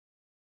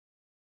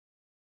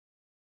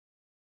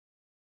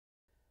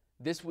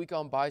This week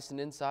on Bison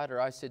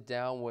Insider, I sit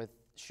down with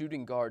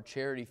shooting guard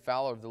Charity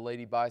Fowler of the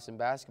Lady Bison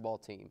basketball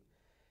team.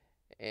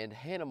 And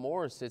Hannah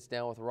Morris sits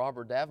down with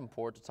Robert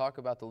Davenport to talk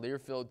about the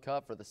Learfield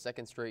Cup for the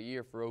second straight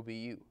year for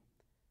OBU.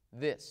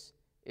 This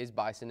is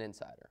Bison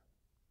Insider.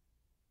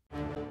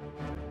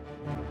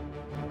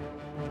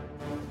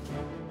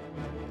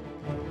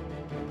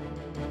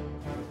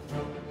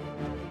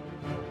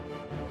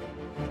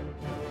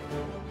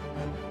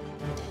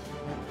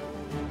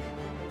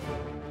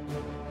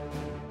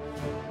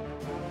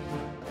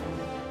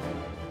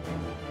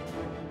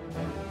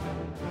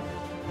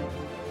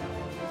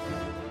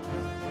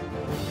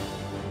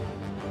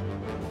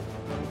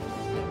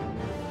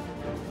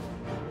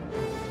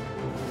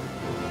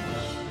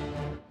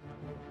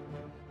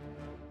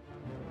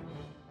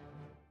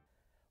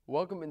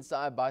 Welcome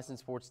inside Bison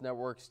Sports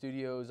Network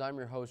studios. I'm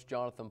your host,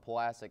 Jonathan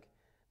Pulaski.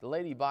 The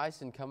Lady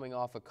Bison coming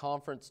off a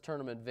conference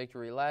tournament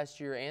victory last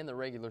year and the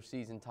regular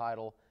season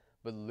title,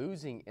 but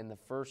losing in the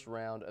first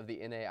round of the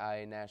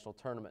NAIA National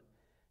Tournament.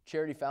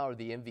 Charity Fowler,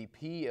 the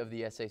MVP of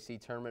the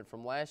SAC tournament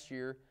from last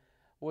year,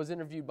 was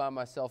interviewed by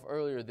myself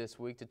earlier this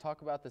week to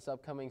talk about this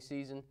upcoming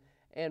season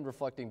and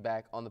reflecting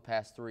back on the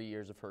past 3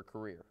 years of her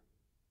career.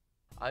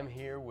 I'm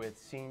here with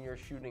senior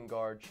shooting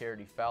guard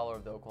Charity Fowler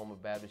of the Oklahoma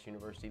Baptist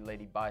University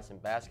Lady Bison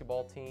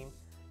basketball team.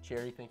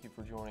 Charity, thank you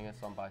for joining us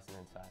on Bison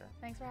Insider.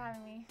 Thanks for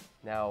having me.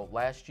 Now,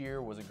 last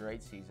year was a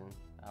great season.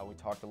 We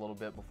talked a little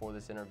bit before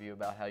this interview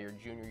about how your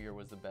junior year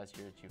was the best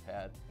year that you've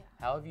had. Yeah.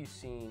 How have you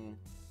seen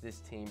this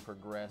team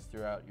progress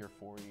throughout your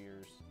 4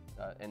 years?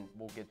 And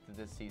we'll get to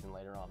this season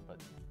later on, but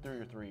through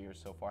your 3 years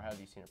so far, how have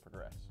you seen it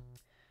progress?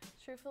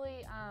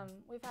 Truthfully,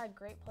 we've had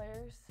great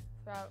players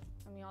throughout,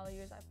 all the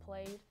years I've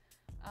played.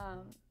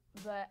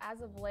 But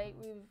as of late,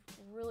 we've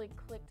really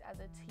clicked as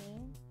a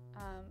team.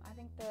 I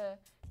think the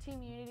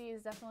team unity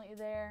is definitely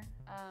there.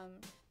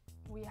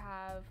 We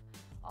have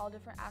all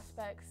different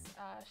aspects,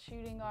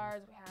 shooting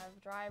guards, we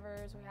have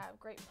drivers, we have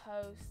great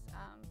posts.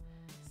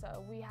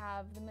 So we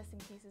have the missing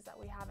pieces that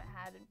we haven't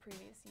had in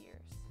previous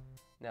years.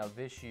 Now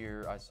this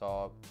year I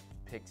saw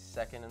picked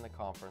second in the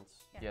conference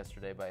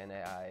yesterday by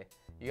NAIA.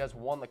 You guys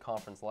won the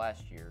conference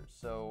last year,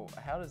 so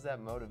how does that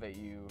motivate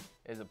you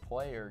as a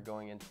player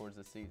going in towards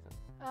the season?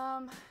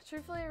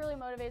 Truthfully, it really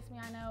motivates me.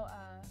 I know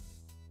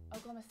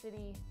Oklahoma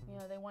City,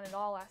 they won it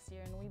all last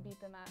year and we beat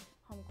them at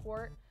home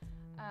court.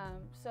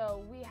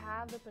 So we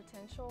have the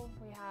potential,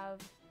 we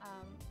have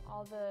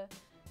all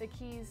the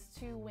keys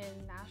to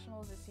win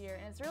nationals this year,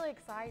 and it's really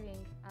exciting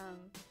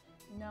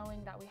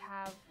knowing that we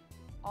have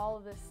all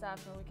of this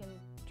stuff and we can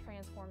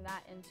transform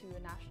that into a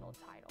national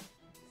title.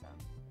 So.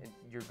 And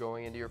you're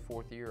going into your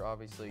fourth year,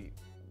 obviously.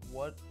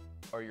 What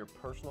are your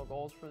personal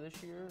goals for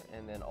this year,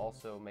 and then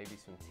also maybe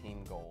some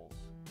team goals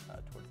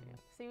towards the end?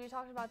 See, we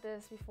talked about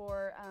this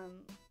before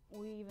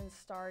we even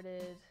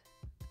started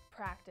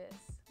practice.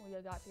 We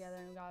got together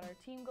and got our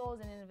team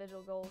goals and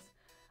individual goals.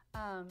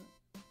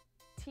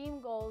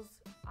 Team goals,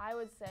 I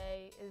would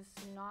say, is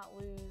to not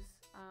lose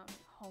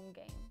home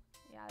game.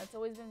 Yeah, that's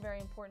always been very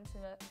important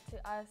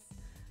to us,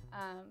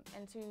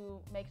 and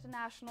to make it to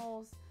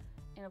nationals,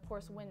 and of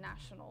course win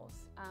nationals.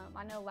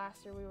 I know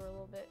last year we were a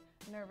little bit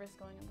nervous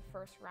going in the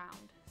first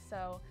round,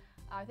 so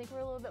I think we're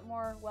a little bit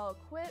more well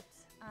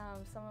equipped.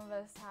 Some of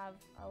us have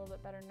a little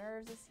bit better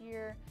nerves this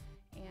year,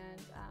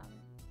 and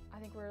I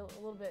think we're a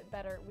little bit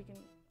better.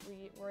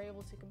 We're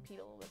able to compete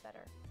a little bit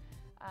better.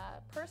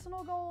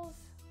 Personal goals,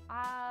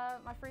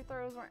 my free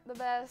throws weren't the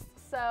best,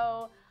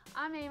 so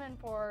I'm aiming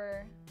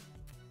for,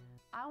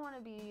 I want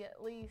to be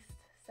at least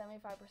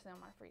 75% on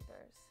my free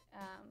throws.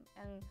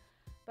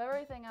 But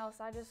everything else,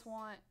 I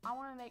want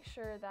to make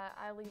sure that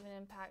I leave an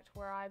impact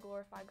where I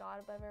glorify God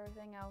above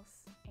everything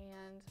else,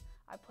 and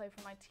I play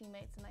for my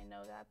teammates, and they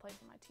know that I play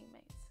for my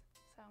teammates.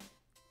 So.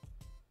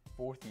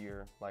 Fourth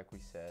year, like we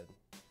said,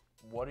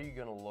 what are you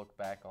going to look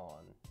back on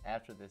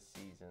after this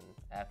season,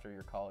 after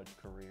your college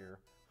career?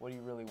 What do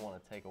you really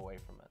want to take away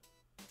from it?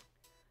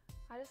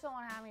 I just don't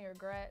want to have any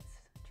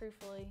regrets,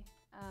 truthfully.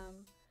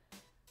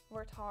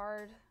 Worked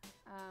hard.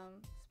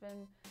 It's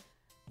been,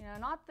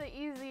 not the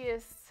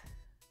easiest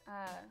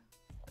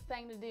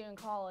thing to do in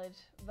college,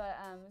 but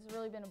it's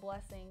really been a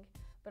blessing.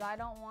 But I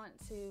don't want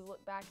to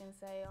look back and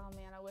say, oh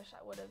man, I wish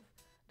I would have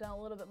done a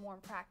little bit more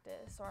in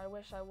practice, or I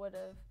wish I would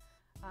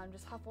have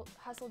just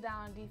hustled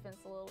down on defense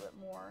a little bit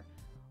more,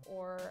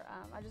 or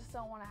I just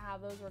don't want to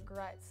have those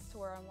regrets to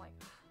where I'm like,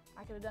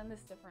 I could have done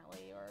this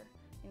differently, or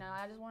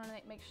I just want to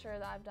make sure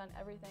that I've done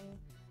everything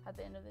at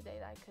the end of the day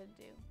that I could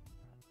do.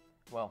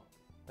 Well,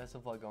 best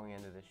of luck going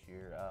into this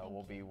year.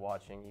 We'll be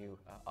watching you,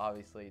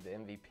 obviously the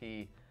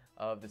MVP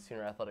of the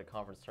Sooner Athletic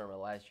Conference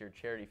Tournament last year,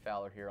 Charity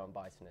Fowler, here on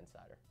Bison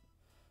Insider.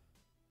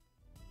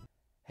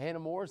 Hannah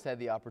Morris had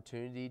the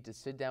opportunity to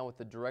sit down with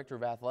the Director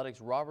of Athletics,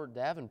 Robert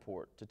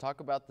Davenport, to talk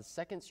about the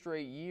second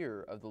straight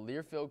year of the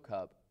Learfield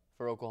Cup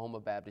for Oklahoma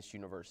Baptist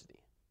University.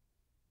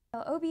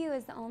 OBU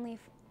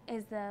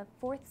is the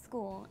fourth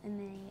school in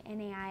the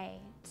NAIA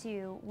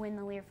to win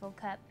the Learfield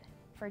Cup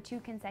for 2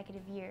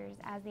 consecutive years.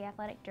 As the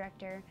athletic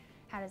director,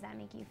 how does that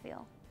make you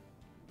feel?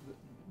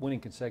 Winning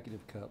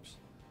consecutive cups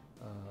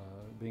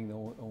Being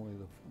only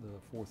the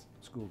fourth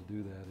school to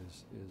do that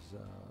is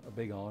a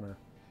big honor,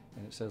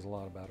 and it says a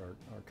lot about our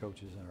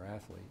coaches and our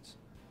athletes.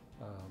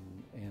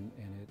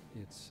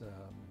 It's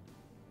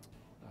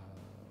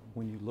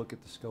when you look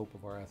at the scope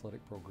of our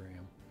athletic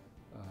program,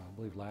 I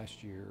believe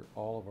last year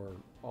all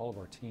of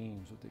our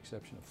teams, with the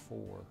exception of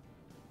 4,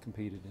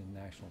 competed in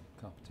national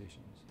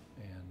competitions,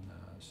 and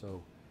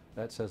so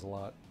that says a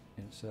lot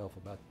in itself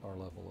about our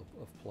level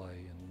of play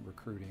and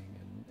recruiting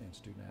and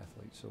student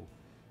athletes. So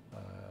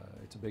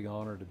it's a big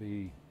honor to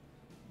be,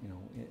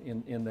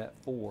 in that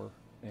 4,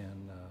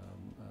 and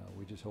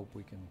we just hope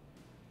we can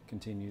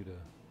continue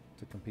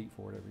to compete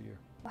for it every year.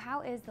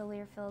 How is the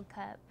Learfield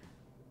Cup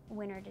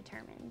winner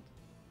determined?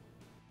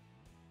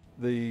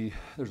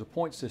 There's a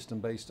point system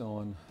based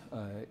on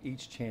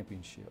each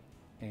championship,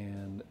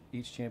 and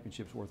each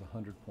championship's worth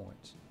 100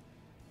 points.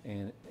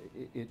 And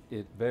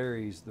it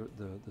varies,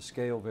 the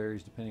scale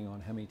varies depending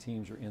on how many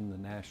teams are in the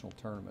national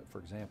tournament. For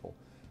example,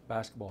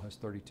 basketball has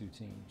 32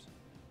 teams.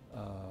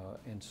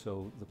 And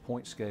so the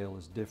point scale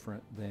is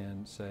different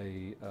than,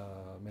 say,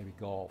 maybe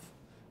golf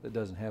that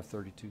doesn't have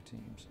 32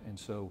 teams. And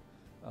so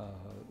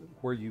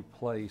where you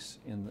place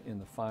in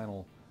the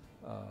final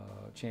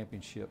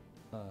championship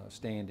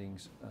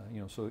standings,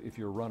 so if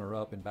you're a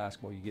runner-up in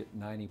basketball, you get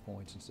 90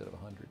 points instead of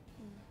 100.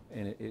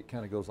 And it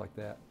kind of goes like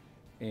that.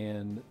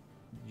 And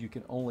you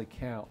can only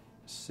count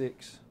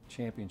 6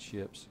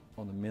 championships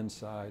on the men's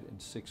side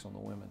and 6 on the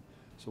women.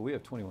 So we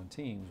have 21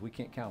 teams. We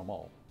can't count them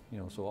all.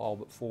 So all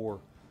but 4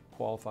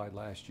 qualified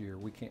last year.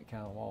 We can't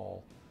count them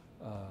all.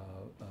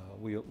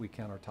 We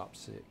count our top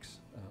 6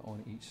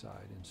 on each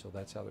side, and so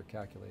that's how they're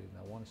calculated. And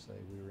I want to say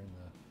we were in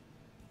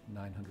the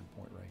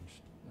 900-point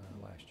range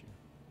last year.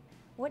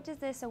 What does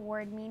this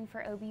award mean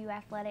for OBU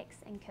athletics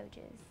and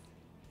coaches?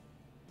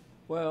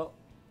 Well,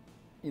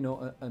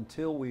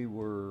 until we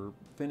were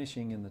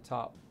finishing in the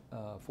top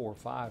 4 or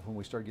 5 when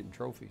we started getting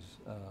trophies,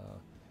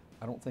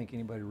 I don't think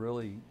anybody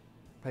really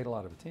paid a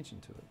lot of attention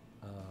to it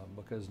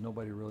because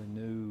nobody really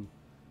knew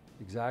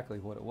exactly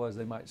what it was.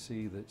 They might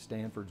see that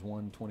Stanford's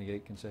won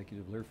 28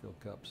 consecutive Learfield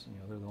Cups.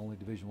 They're the only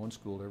Division I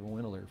school to ever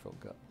win a Learfield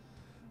Cup.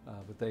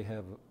 But they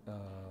have, I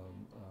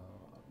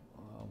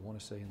want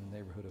to say, in the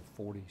neighborhood of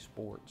 40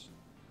 sports.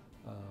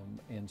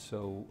 And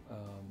so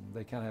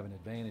they kind of have an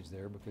advantage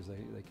there because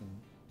they can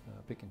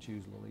pick and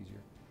choose a little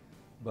easier.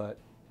 But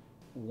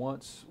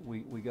once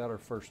we got our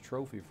first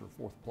trophy for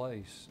 4th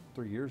place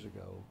 3 years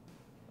ago,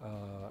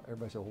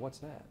 everybody said, well, what's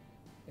that?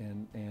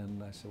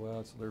 And I said, well,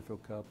 it's the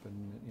Learfield Cup,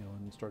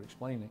 and start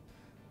explaining.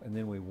 And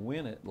then we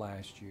win it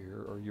last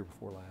year, or year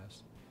before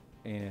last.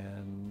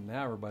 And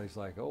now everybody's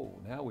like, oh,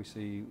 now we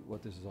see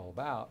what this is all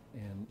about.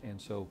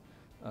 And so,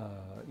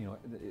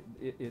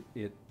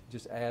 it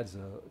just adds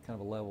a kind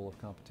of a level of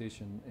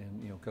competition,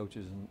 and,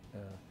 coaches, and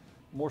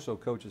more so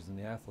coaches than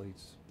the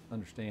athletes,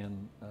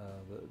 understand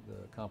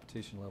the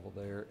competition level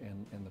there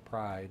and the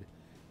pride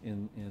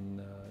in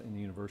the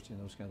university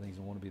and those kind of things,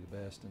 and want to be the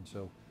best. And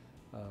so,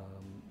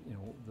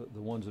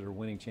 the ones that are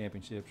winning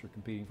championships or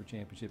competing for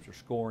championships or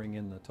scoring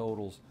in the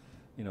totals,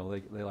 they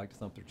like to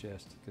thump their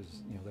chest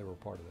because they were a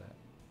part of that.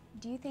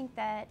 Do you think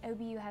that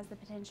OBU has the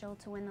potential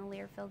to win the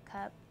Learfield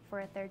Cup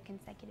for a 3rd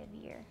consecutive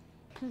year?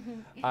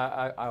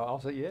 I'll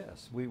say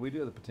yes. We do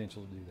have the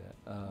potential to do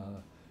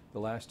that. The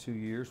last 2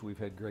 years we've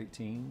had great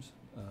teams,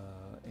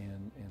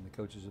 and the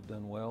coaches have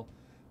done well.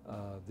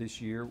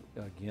 This year,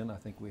 again, I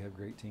think we have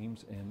great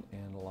teams,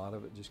 and a lot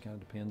of it just kind of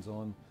depends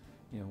on,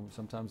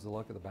 sometimes the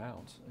luck of the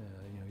bounce.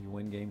 You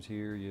win games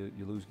here, you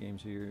lose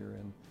games here,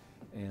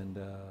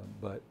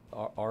 but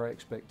our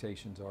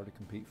expectations are to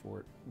compete for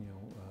it,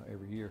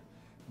 every year.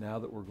 Now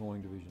that we're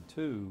going Division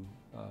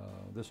II,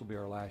 this will be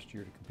our last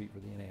year to compete for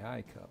the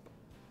NAI Cup.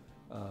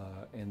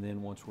 And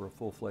then once we're a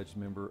full-fledged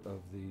member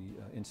of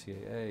the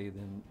NCAA,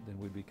 then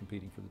we'd be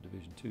competing for the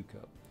Division II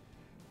Cup.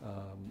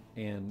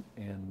 And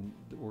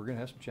we're going to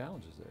have some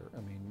challenges there.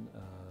 I mean,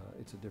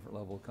 it's a different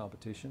level of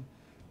competition,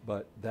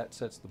 but that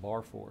sets the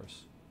bar for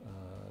us,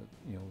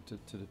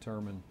 to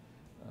determine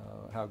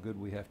how good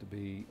we have to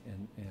be,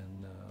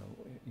 and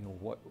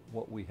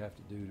what we have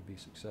to do to be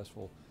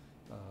successful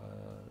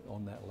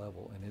on that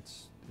level. And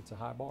it's a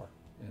high bar.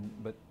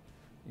 But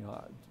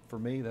for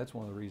me, that's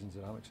one of the reasons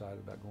that I'm excited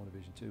about going to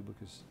Division II,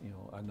 because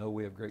I know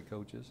we have great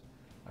coaches,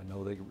 I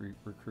know they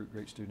recruit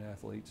great student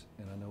athletes,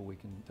 and I know we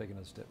can take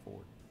another step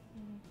forward.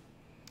 Mm-hmm.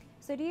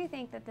 So do you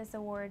think that this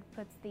award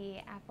puts the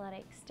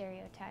athletic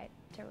stereotype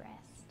to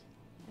rest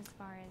as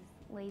far as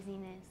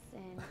laziness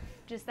and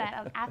just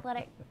that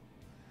athletic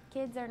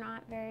kids are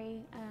not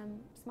very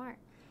smart?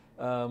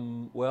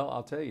 Well,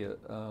 I'll tell you,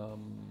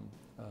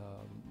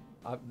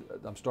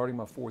 I'm starting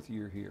my 4th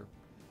year here,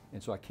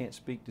 and so I can't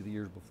speak to the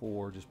years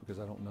before just because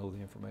I don't know the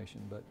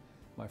information. But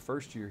my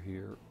first year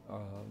here,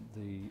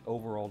 the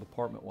overall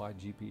department-wide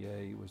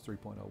GPA was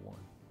 3.01.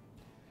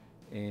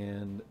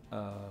 And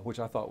which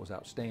I thought was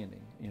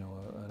outstanding.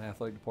 An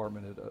athletic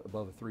department at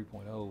above a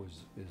 3.0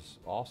 is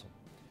awesome.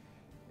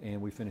 And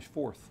we finished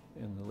 4th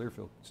in the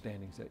Learfield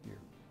standings that year.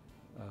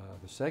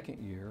 The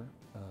second year,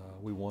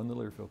 we won the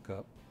Learfield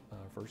Cup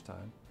first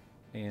time,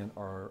 and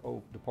our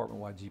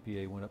department-wide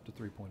GPA went up to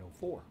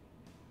 3.04.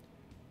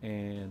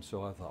 And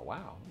so I thought,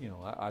 wow, you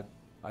know,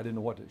 I didn't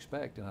know what to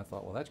expect, and I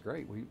thought, well, that's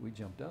great, we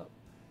jumped up.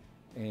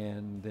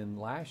 And then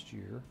last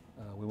year,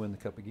 we win the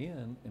Cup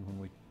again, and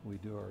when we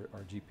do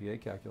our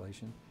GPA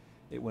calculation,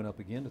 it went up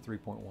again to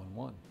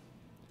 3.11.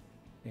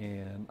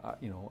 And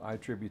I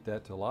attribute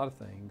that to a lot of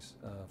things.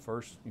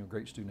 First,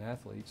 great student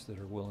athletes that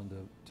are willing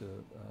to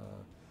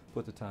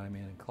put the time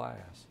in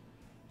class.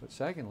 But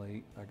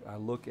secondly, I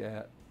look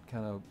at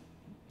kind of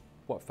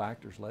what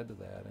factors led to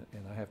that,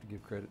 and I have to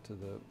give credit to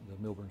the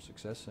Milburn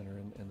Success Center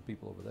and the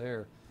people over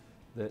there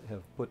that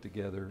have put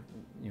together,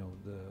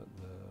 the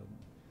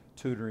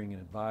tutoring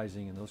and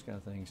advising and those kind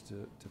of things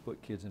to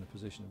put kids in a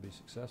position to be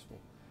successful.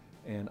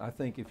 And I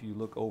think if you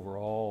look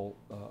overall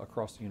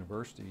across the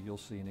university, you'll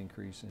see an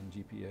increase in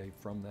GPA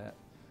from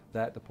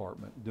that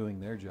department doing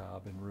their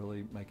job and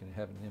really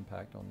having an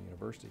impact on the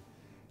university.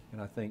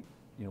 And I think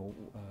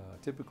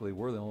typically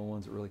we're the only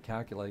ones that really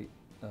calculate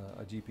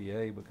a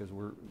GPA because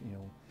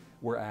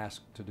we're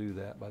asked to do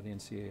that by the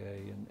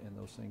NCAA and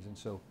those things. And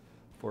so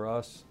for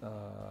us,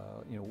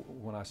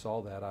 when I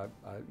saw that, I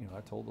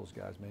told those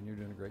guys, man, you're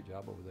doing a great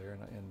job over there,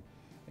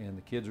 and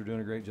the kids are doing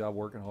a great job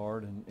working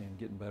hard and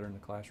getting better in the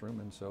classroom.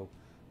 And so,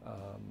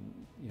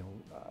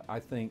 I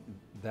think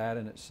that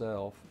in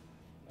itself,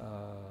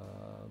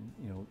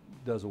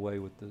 does away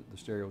with the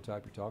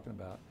stereotype you're talking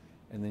about.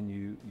 And then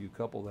you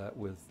couple that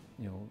with,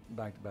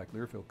 back-to-back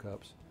Learfield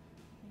Cups.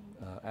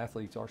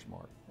 Athletes are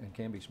smart and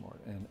can be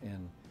smart.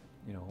 And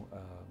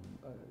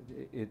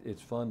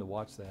it's fun to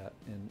watch that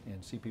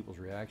and see people's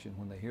reaction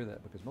when they hear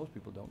that, because most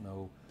people don't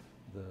know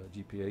the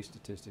GPA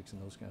statistics and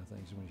those kind of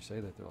things. And when you say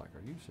that, they're like,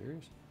 are you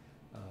serious?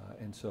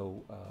 And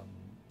so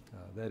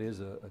that is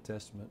a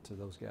testament to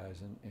those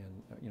guys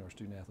and our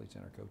student athletes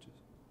and our coaches.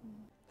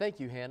 Thank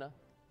you, Hannah.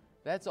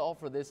 That's all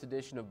for this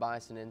edition of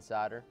Bison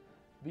Insider.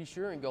 Be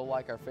sure and go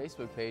like our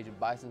Facebook page at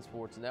Bison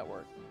Sports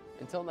Network.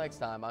 Until next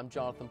time, I'm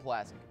Jonathan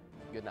Plasek.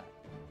 Good night.